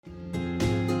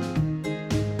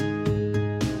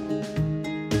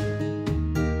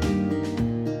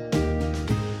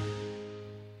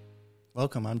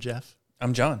Welcome. I'm Jeff.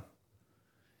 I'm John.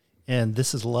 And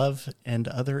this is Love and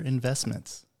Other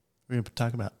Investments. We're going to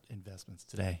talk about investments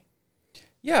today.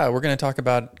 Yeah, we're going to talk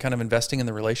about kind of investing in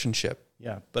the relationship.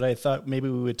 Yeah, but I thought maybe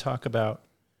we would talk about,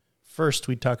 first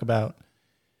we'd talk about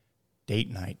date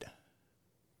night.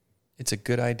 It's a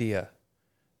good idea.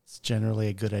 It's generally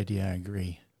a good idea, I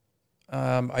agree.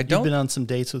 You've You've been on some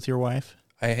dates with your wife?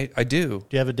 I do. Do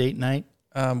you have a date night?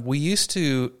 We used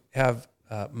to have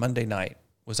Monday night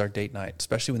was our date night,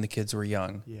 especially when the kids were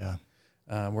young. Yeah.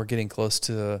 We're getting close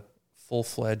to the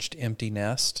full-fledged empty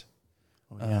nest.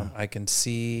 Oh, yeah. I can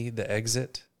see the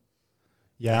exit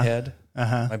Yeah. ahead.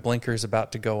 Uh-huh. My blinker's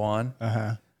about to go on.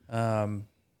 Uh-huh.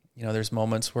 There's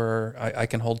moments where I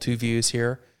can hold two views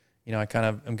here. I kind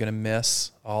of am going to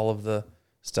miss all of the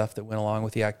stuff that went along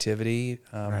with the activity.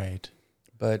 Right.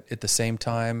 But at the same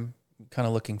time, kind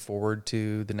of looking forward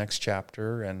to the next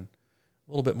chapter and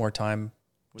a little bit more time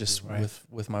just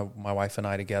with my wife and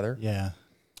I together. Yeah.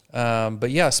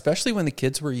 But yeah, especially when the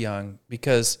kids were young,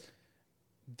 because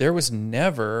there was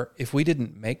never, if we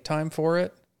didn't make time for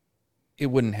it, it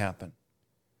wouldn't happen.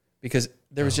 Because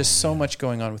there was just so much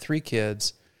going on with three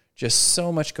kids, just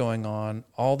so much going on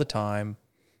all the time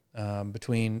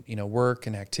between, work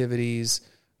and activities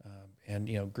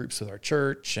and, groups with our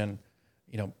church and,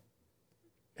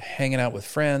 hanging out with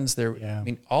friends.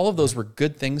 All of those were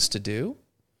good things to do,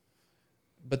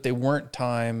 but they weren't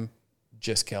time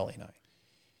just Kelly and I.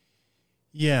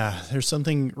 Yeah, there's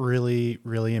something really,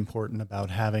 really important about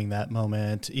having that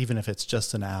moment, even if it's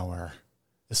just an hour,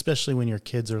 especially when your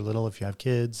kids are little, if you have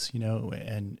kids,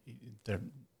 and the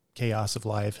chaos of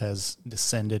life has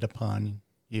descended upon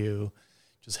you,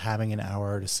 just having an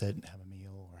hour to sit and have a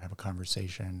meal or have a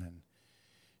conversation and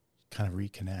kind of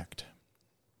reconnect.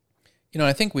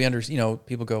 I think we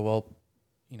people go, well,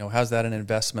 how's that an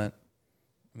investment?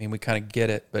 I mean, we kind of get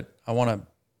it, but I want to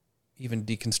even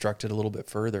deconstruct it a little bit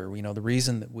further. The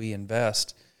reason that we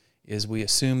invest is we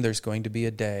assume there's going to be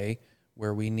a day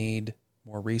where we need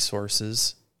more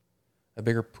resources, a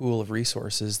bigger pool of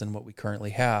resources than what we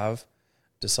currently have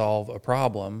to solve a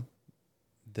problem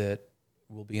that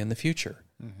will be in the future.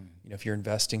 Mm-hmm. If you're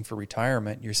investing for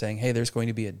retirement, you're saying, hey, there's going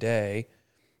to be a day,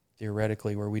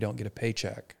 theoretically, where we don't get a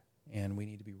paycheck, and we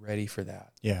need to be ready for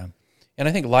that. Yeah. And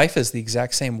I think life is the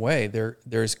exact same way.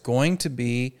 There's going to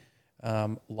be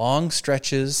long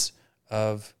stretches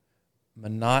of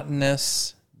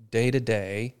monotonous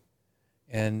day-to-day,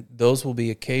 and those will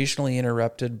be occasionally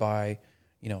interrupted by,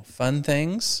 fun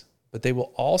things, but they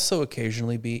will also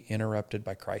occasionally be interrupted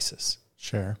by crisis.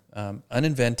 Sure.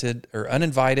 Uninvited,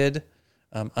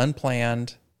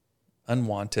 unplanned,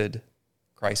 unwanted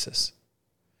crisis.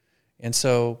 And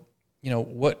so,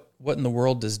 what in the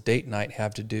world does date night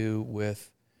have to do with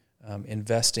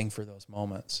investing for those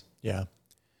moments? Yeah.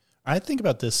 I think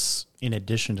about this in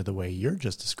addition to the way you're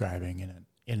just describing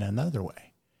in another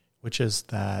way, which is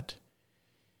that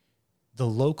the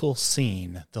local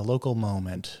scene, the local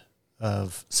moment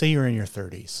of, say you're in your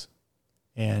 30s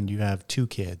and you have two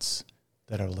kids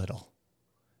that are little,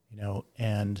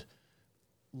 and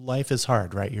life is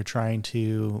hard, right? You're trying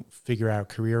to figure out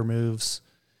career moves.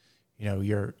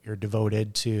 You're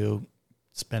devoted to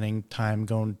spending time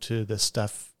going to the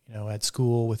stuff, at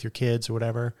school with your kids or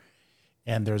whatever.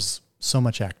 And there's so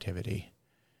much activity.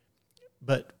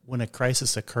 But when a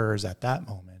crisis occurs at that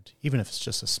moment, even if it's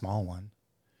just a small one,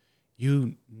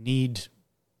 you need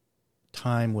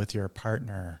time with your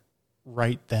partner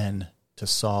right then to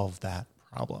solve that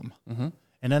problem. Mm-hmm.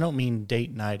 And I don't mean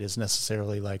date night is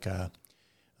necessarily like a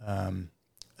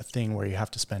thing where you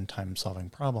have to spend time solving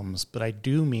problems, but I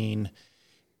do mean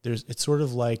it's sort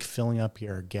of like filling up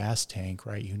your gas tank,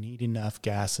 right? You need enough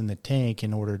gas in the tank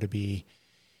in order to be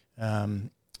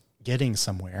getting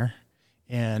somewhere.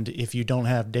 And if you don't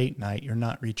have date night, you're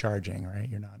not recharging, right?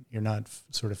 You're not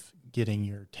sort of getting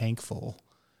your tank full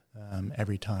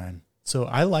every time. So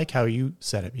I like how you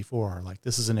said it before, like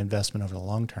this is an investment over the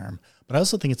long term, but I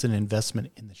also think it's an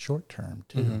investment in the short term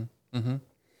too. Mm-hmm. Mm-hmm.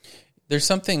 There's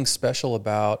something special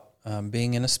about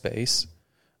being in a space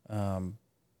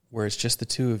where it's just the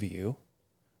two of you,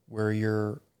 where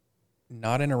you're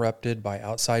not interrupted by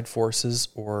outside forces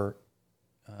or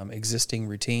existing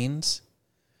routines.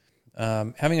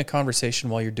 Having a conversation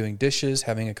while you're doing dishes,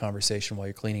 having a conversation while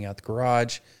you're cleaning out the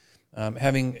garage,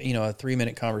 having a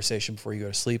 3-minute conversation before you go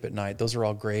to sleep at night. Those are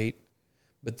all great,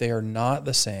 but they are not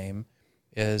the same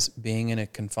as being in a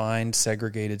confined,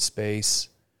 segregated space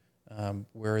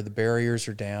where the barriers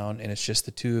are down and it's just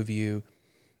the two of you,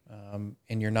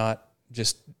 and you're not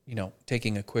just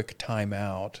taking a quick time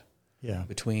out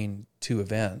between two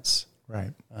events.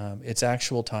 Right. It's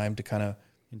actual time to kind of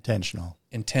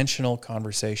intentional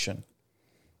conversation.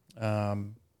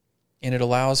 And it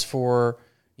allows for,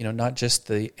 not just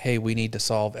the, hey, we need to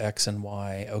solve X and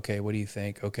Y. Okay, what do you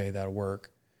think? Okay, that'll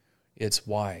work. It's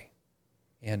why.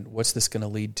 And what's this going to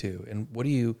lead to? And what do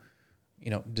you,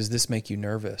 does this make you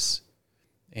nervous?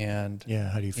 And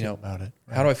how do you feel about it?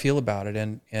 Right. How do I feel about it?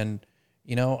 And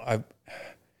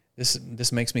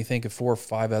this makes me think of 4 or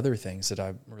 5 other things that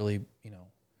I'm really,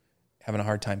 having a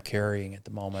hard time carrying at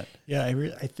the moment. Yeah,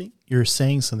 I think you're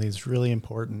saying something that's really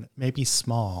important, maybe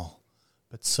small,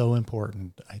 but so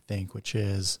important, I think, which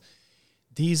is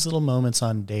these little moments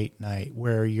on date night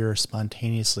where you're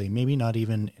spontaneously, maybe not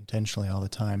even intentionally all the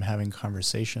time, having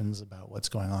conversations about what's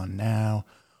going on now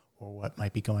or what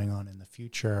might be going on in the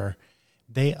future.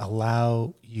 They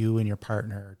allow you and your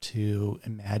partner to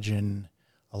imagine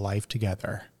a life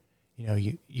together.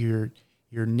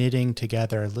 You're knitting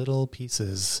together little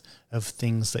pieces of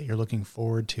things that you're looking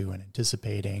forward to and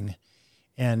anticipating.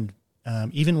 And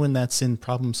even when that's in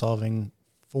problem-solving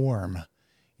form,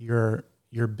 you're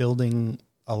building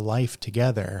a life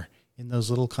together in those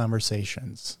little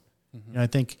conversations. Mm-hmm. I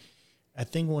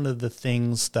think one of the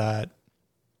things that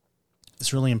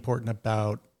is really important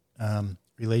about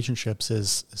relationships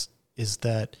is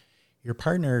that your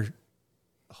partner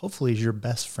hopefully is your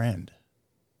best friend.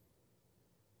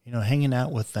 Hanging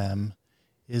out with them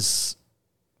is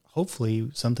hopefully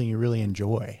something you really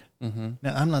enjoy. Mm-hmm.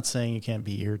 Now, I'm not saying you can't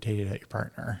be irritated at your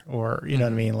partner or, you know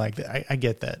what I mean? Like, I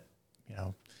get that, you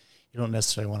don't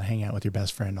necessarily want to hang out with your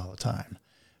best friend all the time.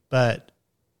 But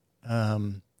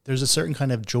there's a certain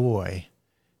kind of joy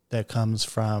that comes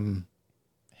from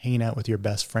hanging out with your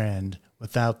best friend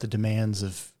without the demands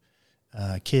of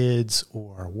kids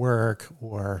or work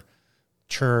or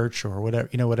church or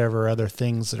whatever other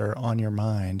things that are on your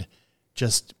mind,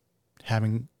 just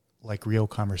having like real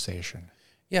conversation.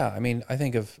 Yeah. I mean, I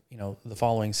think of, the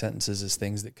following sentences as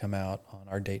things that come out on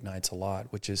our date nights a lot,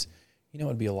 which is,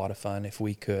 it'd be a lot of fun if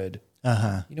we could,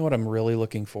 what I'm really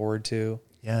looking forward to.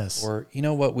 Yes. Or,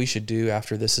 what we should do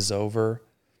after this is over,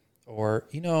 or,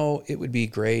 it would be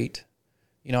great.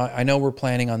 I know we're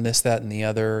planning on this, that, and the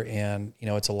other, and,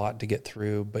 it's a lot to get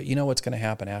through, but what's going to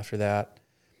happen after that.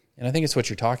 And I think it's what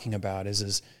you're talking about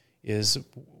is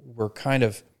we're kind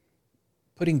of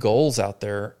putting goals out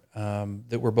there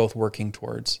that we're both working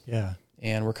towards. Yeah.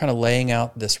 And we're kind of laying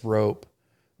out this rope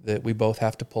that we both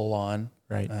have to pull on,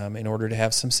 right, in order to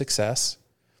have some success.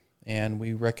 And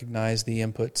we recognize the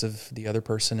inputs of the other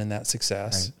person in that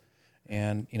success. Right.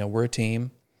 And, we're a team.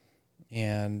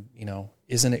 And,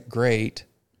 isn't it great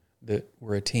that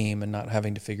we're a team and not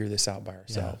having to figure this out by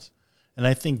ourselves? Yeah. And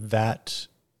I think that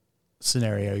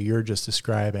scenario you're just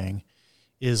describing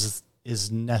is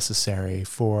necessary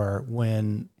for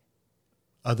when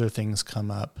other things come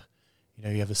up.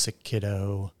 You have a sick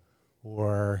kiddo,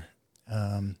 or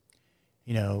a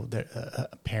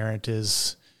parent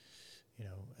is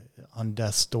on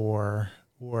death's door,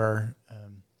 or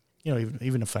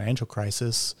even a financial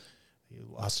crisis, you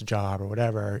lost a job or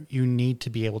whatever. You need to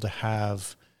be able to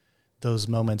have those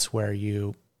moments where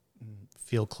you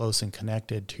feel close and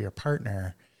connected to your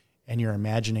partner, and you're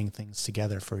imagining things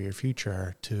together for your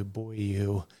future to buoy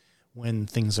you when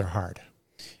things are hard.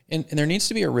 And there needs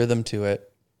to be a rhythm to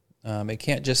it. It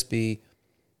can't just be,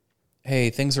 hey,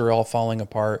 things are all falling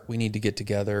apart, we need to get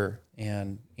together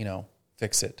and,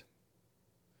 fix it.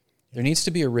 There needs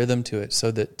to be a rhythm to it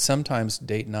so that sometimes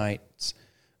date nights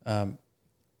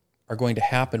are going to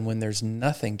happen when there's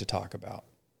nothing to talk about.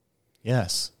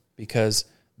 Yes. Because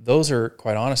those are,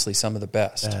 quite honestly, some of the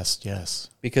best. Best, yes.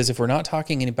 Because if we're not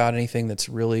talking about anything that's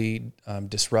really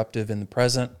disruptive in the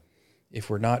present, if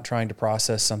we're not trying to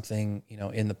process something,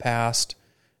 in the past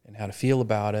and how to feel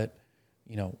about it,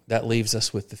 that leaves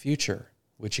us with the future,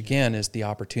 which again is the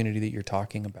opportunity that you're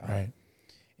talking about. Right.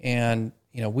 And,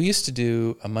 we used to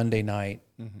do a Monday night,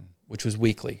 which was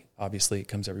weekly. Obviously, it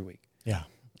comes every week. Yeah.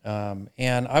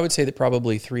 And I would say that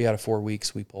probably 3 out of 4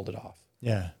 weeks we pulled it off.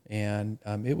 Yeah. And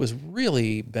it was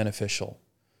really beneficial,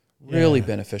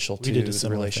 beneficial to the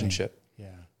relationship. Thing.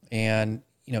 Yeah. And,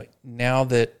 now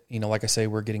that, like I say,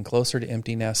 we're getting closer to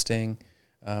empty nesting,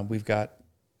 we've got,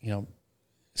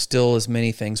 still as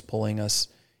many things pulling us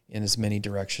in as many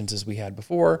directions as we had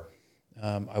before.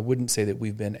 I wouldn't say that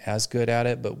we've been as good at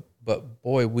it, but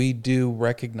boy, we do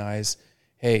recognize,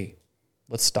 hey,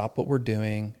 let's stop what we're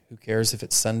doing. Who cares if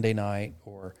it's Sunday night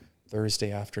or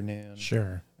Thursday afternoon?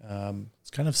 Sure.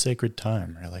 It's kind of sacred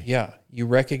time, really. Yeah. You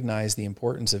recognize the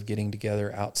importance of getting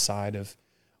together outside of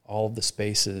all of the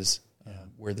spaces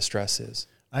where the stress is.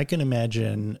 I can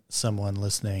imagine someone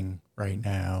listening right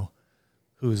now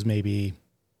who's maybe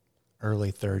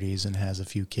early 30s and has a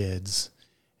few kids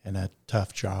and a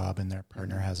tough job, and their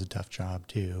partner has a tough job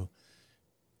too,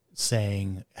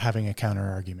 having a counter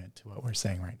argument to what we're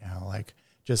saying right now. Like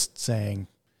just saying,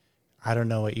 I don't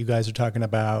know what you guys are talking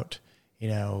about,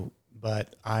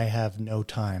 but I have no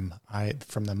time.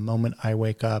 From the moment I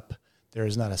wake up, there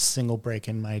is not a single break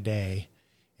in my day.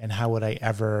 And how would I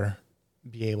ever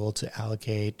be able to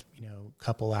allocate, a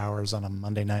couple hours on a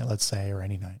Monday night, let's say, or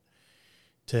any night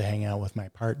to hang out with my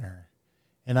partner?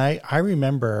 And I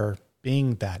remember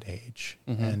being that age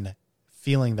and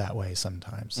feeling that way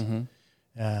sometimes.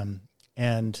 And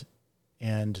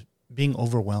being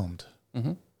overwhelmed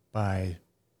by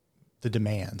the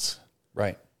demands,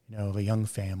 right? Of a young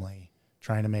family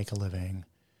trying to make a living,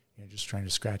 just trying to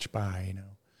scratch by,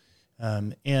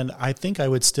 and I think I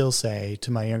would still say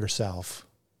to my younger self,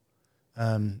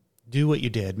 do what you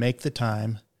did, make the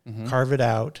time, carve it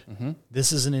out.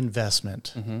 This is an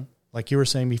investment, like you were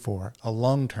saying before, a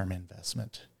long-term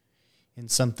investment in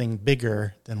something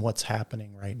bigger than what's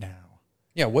happening right now.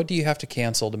 Yeah. What do you have to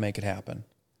cancel to make it happen?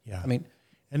 Yeah. I mean,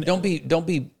 and don't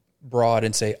be broad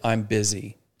and say, I'm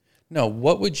busy. No.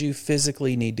 What would you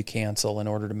physically need to cancel in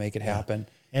order to make it happen?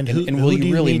 And will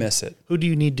you really miss it? Who do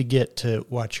you need to get to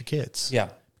watch your kids? Yeah.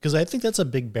 Because I think that's a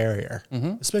big barrier,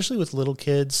 especially with little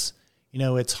kids.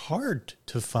 It's hard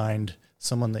to find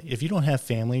someone that, if you don't have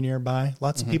family nearby,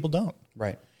 lots of people don't.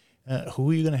 Right.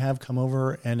 Who are you going to have come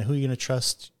over, and who are you going to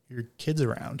trust your kids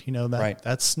around?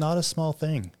 That's not a small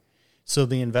thing. So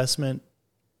the investment,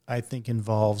 I think,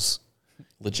 involves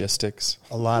logistics,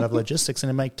 a lot of logistics, and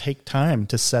it might take time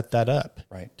to set that up,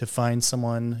 right? To find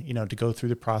someone, to go through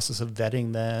the process of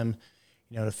vetting them,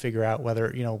 to figure out whether,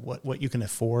 what you can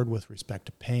afford with respect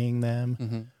to paying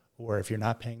them, or if you're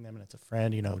not paying them and it's a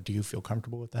friend, do you feel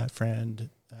comfortable with that friend?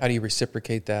 How do you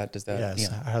reciprocate that? Does that, yes.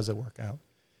 How does it work out?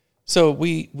 So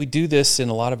we do this in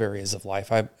a lot of areas of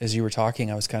life. As you were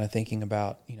talking, I was kind of thinking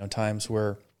about, times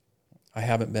where I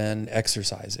haven't been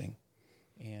exercising,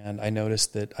 and I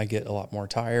noticed that I get a lot more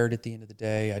tired at the end of the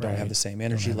day. I don't have the same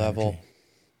energy level.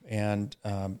 And,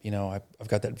 I've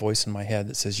got that voice in my head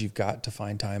that says you've got to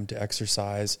find time to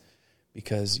exercise,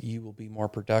 because you will be more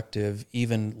productive,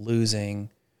 even losing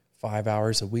 5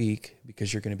 hours a week,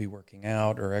 because you're going to be working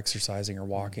out or exercising or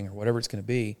walking or whatever it's going to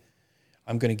be.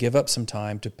 I'm going to give up some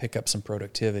time to pick up some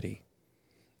productivity.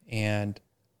 And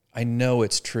I know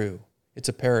it's true. It's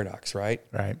a paradox, right?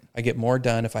 Right. I get more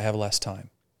done if I have less time.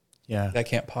 Yeah. That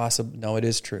can't possibly, no, it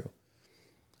is true.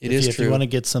 If you want to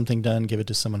get something done, give it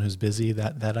to someone who's busy,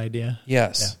 that idea.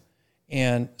 Yes. Yeah.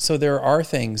 And so there are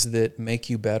things that make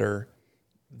you better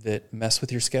that mess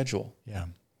with your schedule. Yeah.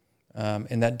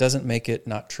 And that doesn't make it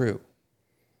not true.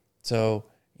 So,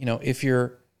 if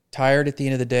you're tired at the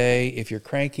end of the day, if you're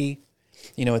cranky,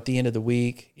 at the end of the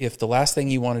week, if the last thing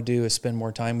you want to do is spend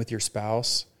more time with your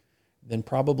spouse, then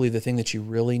probably the thing that you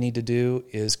really need to do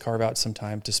is carve out some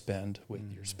time to spend with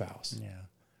your spouse. Yeah.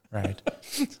 Right.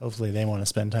 Hopefully they want to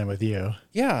spend time with you.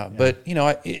 Yeah. But,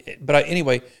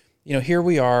 anyway, here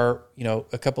we are,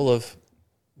 a couple of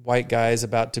white guys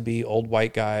about to be old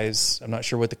white guys. I'm not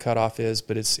sure what the cutoff is,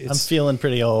 but it's I'm feeling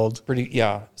pretty old.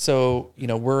 Yeah. So,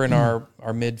 we're in our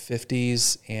mid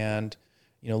 50s, and,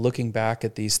 looking back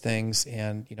at these things,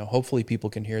 and, hopefully people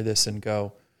can hear this and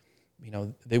go,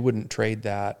 they wouldn't trade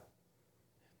that.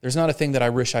 There's not a thing that I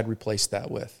wish I'd replaced that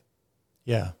with.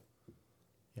 Yeah.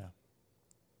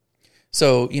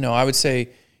 So, I would say,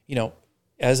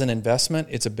 as an investment,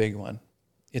 it's a big one.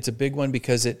 It's a big one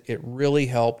because it really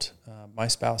helped my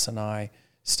spouse and I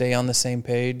stay on the same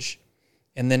page.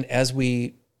 And then as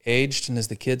we aged and as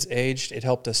the kids aged, it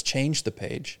helped us change the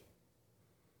page.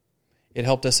 It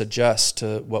helped us adjust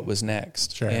to what was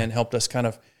next. Sure. And helped us kind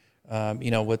of,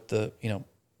 with the,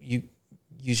 you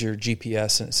use your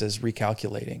GPS and it says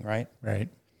recalculating, right? Right.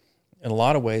 In a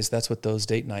lot of ways, that's what those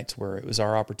date nights were. It was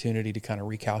our opportunity to kind of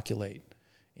recalculate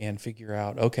and figure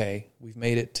out, okay, we've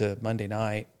made it to Monday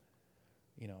night,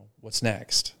 what's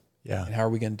next? Yeah. And how are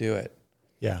we going to do it?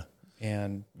 Yeah.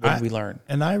 And what did we learn?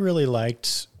 And I really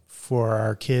liked for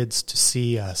our kids to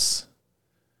see us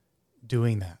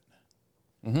doing that.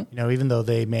 Mm-hmm. Even though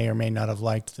they may or may not have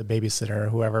liked the babysitter or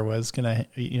whoever was going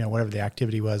to, whatever the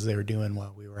activity was they were doing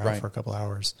while we were out for a couple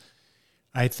hours.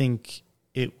 I think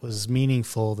it was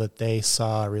meaningful that they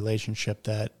saw a relationship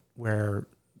where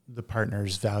the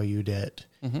partners valued it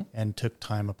and took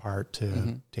time apart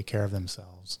to take care of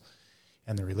themselves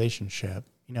and the relationship.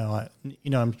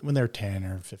 When they're 10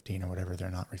 or 15 or whatever, they're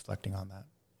not reflecting on that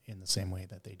in the same way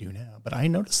that they do now. But I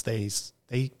noticed they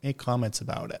make comments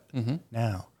about it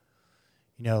now.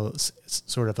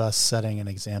 Sort of us setting an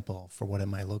example for what it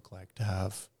might look like to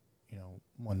have,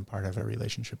 one part of a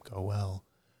relationship go well.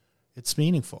 It's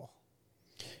meaningful.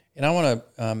 And I want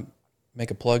to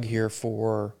make a plug here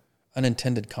for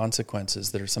unintended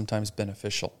consequences that are sometimes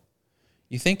beneficial.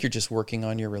 You think you're just working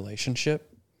on your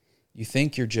relationship. You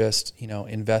think you're just,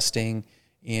 investing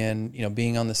in,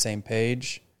 being on the same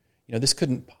page. This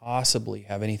couldn't possibly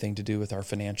have anything to do with our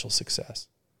financial success.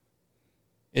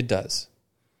 It does.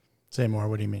 Say more.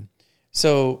 What do you mean?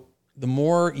 So the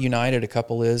more united a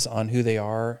couple is on who they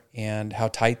are and how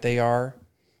tight they are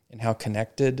and how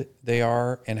connected they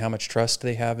are and how much trust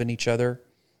they have in each other,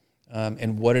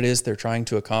 and what it is they're trying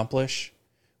to accomplish,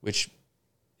 which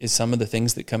is some of the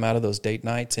things that come out of those date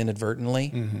nights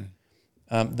inadvertently,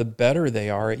 the better they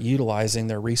are at utilizing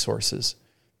their resources,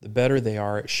 the better they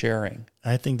are at sharing.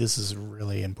 I think this is a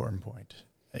really important point.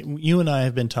 You and I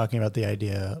have been talking about the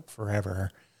idea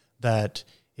forever that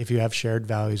if you have shared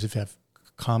values, if you have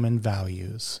common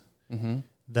values,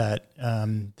 that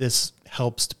this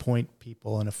helps to point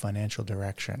people in a financial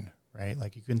direction, right?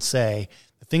 Like you can say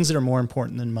the things that are more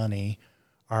important than money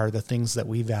are the things that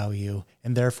we value,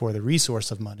 and therefore the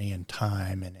resource of money and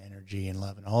time and energy and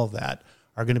love and all of that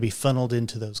are going to be funneled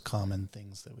into those common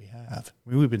things that we have.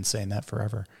 We've been saying that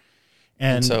forever.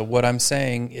 And so what I'm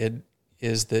saying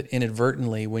is that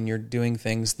inadvertently, when you're doing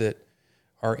things that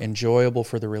are enjoyable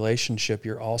for the relationship,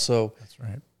 you're also that's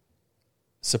right.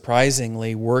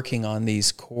 surprisingly working on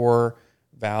these core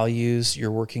values.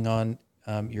 You're working on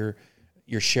your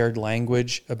shared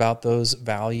language about those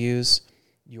values.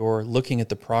 You're looking at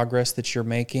the progress that you're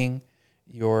making.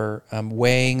 You're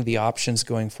weighing the options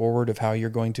going forward of how you're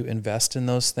going to invest in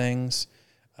those things.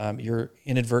 You're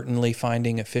inadvertently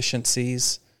finding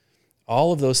efficiencies.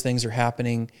 All of those things are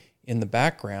happening in the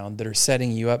background that are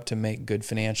setting you up to make good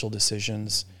financial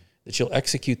decisions that you'll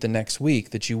execute the next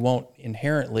week, that you won't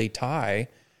inherently tie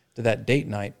to that date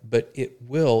night, but it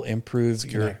will improve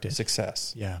your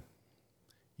success. Yeah.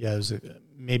 Yeah.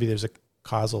 Maybe there's a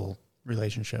causal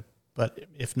relationship, but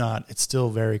if not, it's still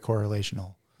very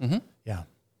correlational. Yeah.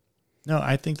 No,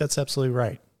 I think that's absolutely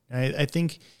right. I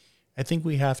think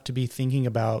we have to be thinking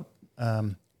about,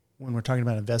 when we're talking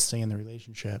about investing in the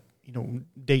relationship,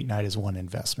 date night is one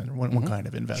investment, one kind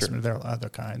of investment. Sure. There are other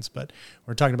kinds, but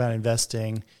we're talking about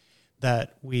investing,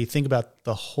 that we think about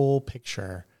the whole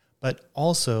picture, but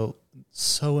also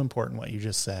so important what you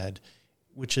just said,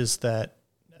 which is that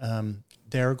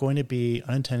there are going to be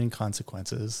unintended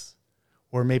consequences,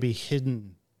 or maybe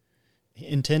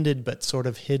intended but sort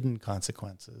of hidden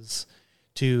consequences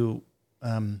to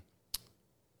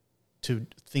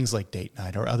things like date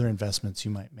night or other investments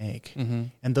you might make.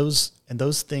 And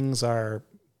those things are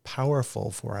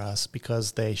powerful for us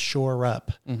because they shore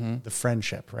up the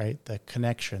friendship, right? The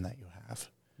connection that you have.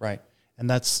 Right. And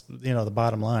that's, the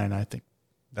bottom line. I think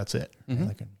that's it.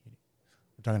 Like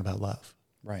we're talking about love.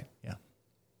 Right. Yeah.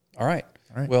 All right.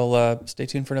 Well, stay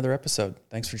tuned for another episode.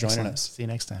 Thanks for joining us. See you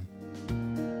next time.